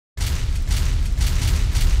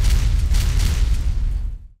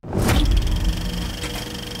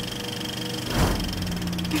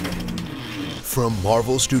From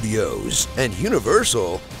Marvel Studios and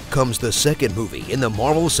Universal comes the second movie in the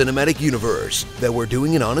Marvel Cinematic Universe that we're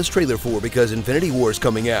doing an honest trailer for because Infinity War is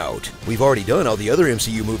coming out. We've already done all the other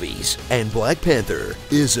MCU movies, and Black Panther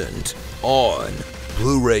isn't on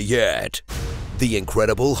Blu-ray yet. The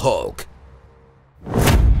Incredible Hulk.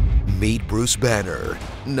 Meet Bruce Banner.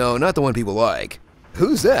 No, not the one people like.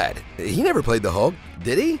 Who's that? He never played the Hulk,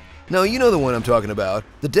 did he? No, you know the one I'm talking about.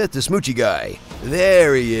 The Death to Smoochy guy.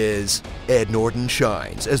 There he is. Ed Norton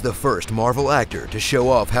shines as the first Marvel actor to show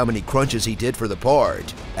off how many crunches he did for the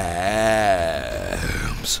part.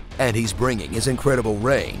 Abs. And he's bringing his incredible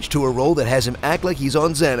range to a role that has him act like he's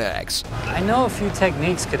on Xanax. I know a few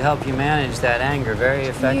techniques could help you manage that anger very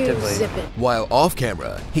effectively. Zip it. While off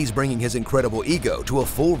camera, he's bringing his incredible ego to a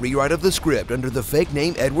full rewrite of the script under the fake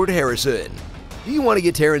name Edward Harrison. Do you want to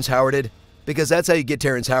get Terrence Howarded? Because that's how you get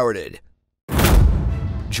Terrence Howarded.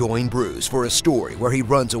 Join Bruce for a story where he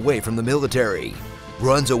runs away from the military,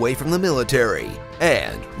 runs away from the military,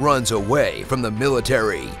 and runs away from the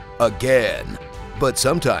military again. But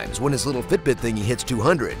sometimes when his little Fitbit thingy hits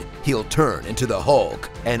 200, he'll turn into the Hulk,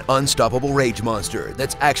 an unstoppable rage monster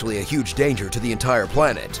that's actually a huge danger to the entire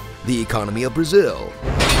planet, the economy of Brazil,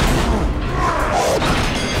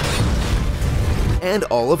 and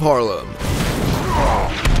all of Harlem.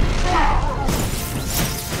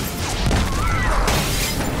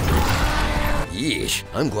 Yeesh,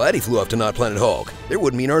 I'm glad he flew off to not Planet Hulk. There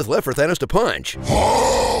wouldn't be an Earth left for Thanos to punch.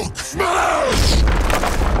 Hulk smash!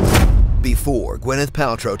 Before Gwyneth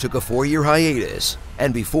Paltrow took a 4-year hiatus,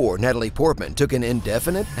 and before Natalie Portman took an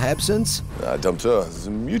indefinite absence, I dumped her. It's a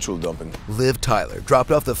mutual dumping. Liv Tyler dropped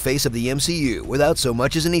off the face of the MCU without so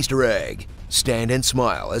much as an Easter egg. Stand and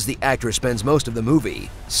smile as the actress spends most of the movie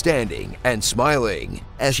standing and smiling,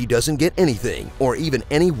 as she doesn't get anything or even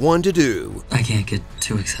anyone to do. I can't get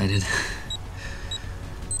too excited.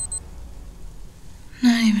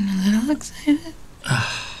 Not even a little excited.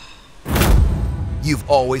 You've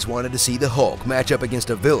always wanted to see the Hulk match up against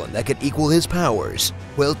a villain that could equal his powers.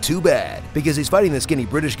 Well, too bad, because he's fighting the skinny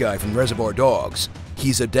British guy from Reservoir Dogs.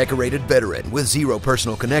 He's a decorated veteran with zero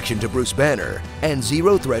personal connection to Bruce Banner and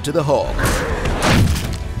zero threat to the Hulk.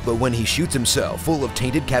 But when he shoots himself full of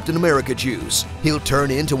tainted Captain America juice, he'll turn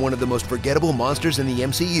into one of the most forgettable monsters in the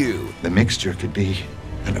MCU. The mixture could be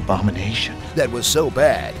an abomination. That was so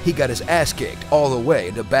bad, he got his ass kicked all the way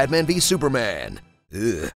into Batman v Superman.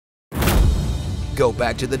 Ugh. Go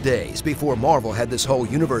back to the days before Marvel had this whole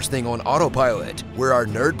universe thing on autopilot, where our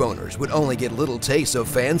nerd boners would only get little tastes of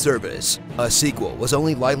fan service. A sequel was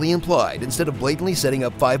only lightly implied instead of blatantly setting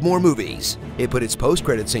up 5 more movies. It put its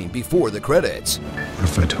post-credit scene before the credits. What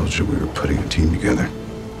if I told you we were putting a team together?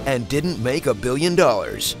 And didn't make $1 billion.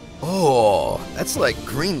 Oh, that's like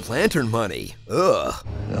Green Lantern money. Ugh.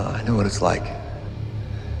 No, I know what it's like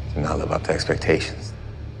to not live up to expectations.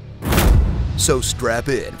 So strap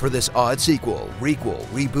in for this odd sequel, requel,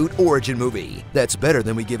 reboot, origin movie that's better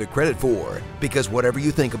than we give it credit for, because whatever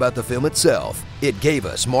you think about the film itself, it gave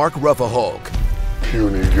us Mark Ruffalo-Hulk.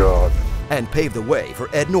 Puny God. And paved the way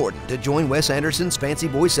for Ed Norton to join Wes Anderson's Fancy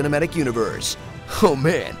Boy Cinematic Universe. Oh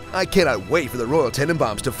man, I cannot wait for the Royal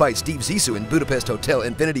Tenenbaums to fight Steve Zissou in Budapest Hotel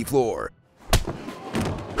Infinity Floor.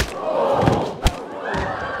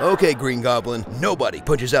 Okay, Green Goblin, nobody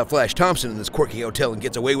punches out Flash Thompson in this quirky hotel and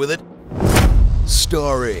gets away with it.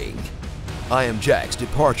 Starring I Am Jack's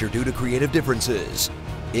departure due to creative differences,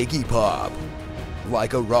 Iggy Pop,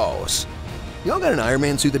 Like a Ross, y'all got an Iron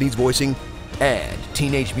Man suit that needs voicing, and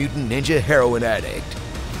Teenage Mutant Ninja Heroin Addict,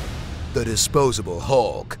 the Disposable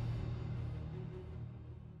Hulk.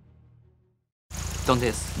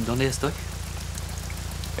 ¿Dónde estoy?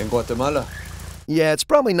 In Guatemala. Yeah, it's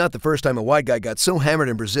probably not the first time a white guy got so hammered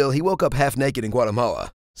in Brazil he woke up half naked in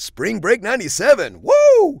Guatemala. Spring Break 97,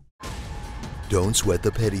 woo! Don't sweat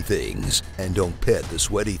the petty things, and don't pet the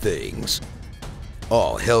sweaty things.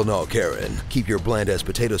 Oh, hell no, Karen. Keep your bland-ass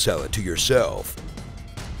potato salad to yourself.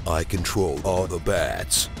 I control all the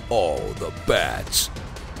bats. All the bats.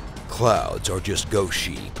 Clouds are just ghost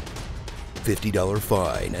sheep. $50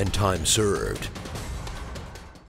 fine and time served.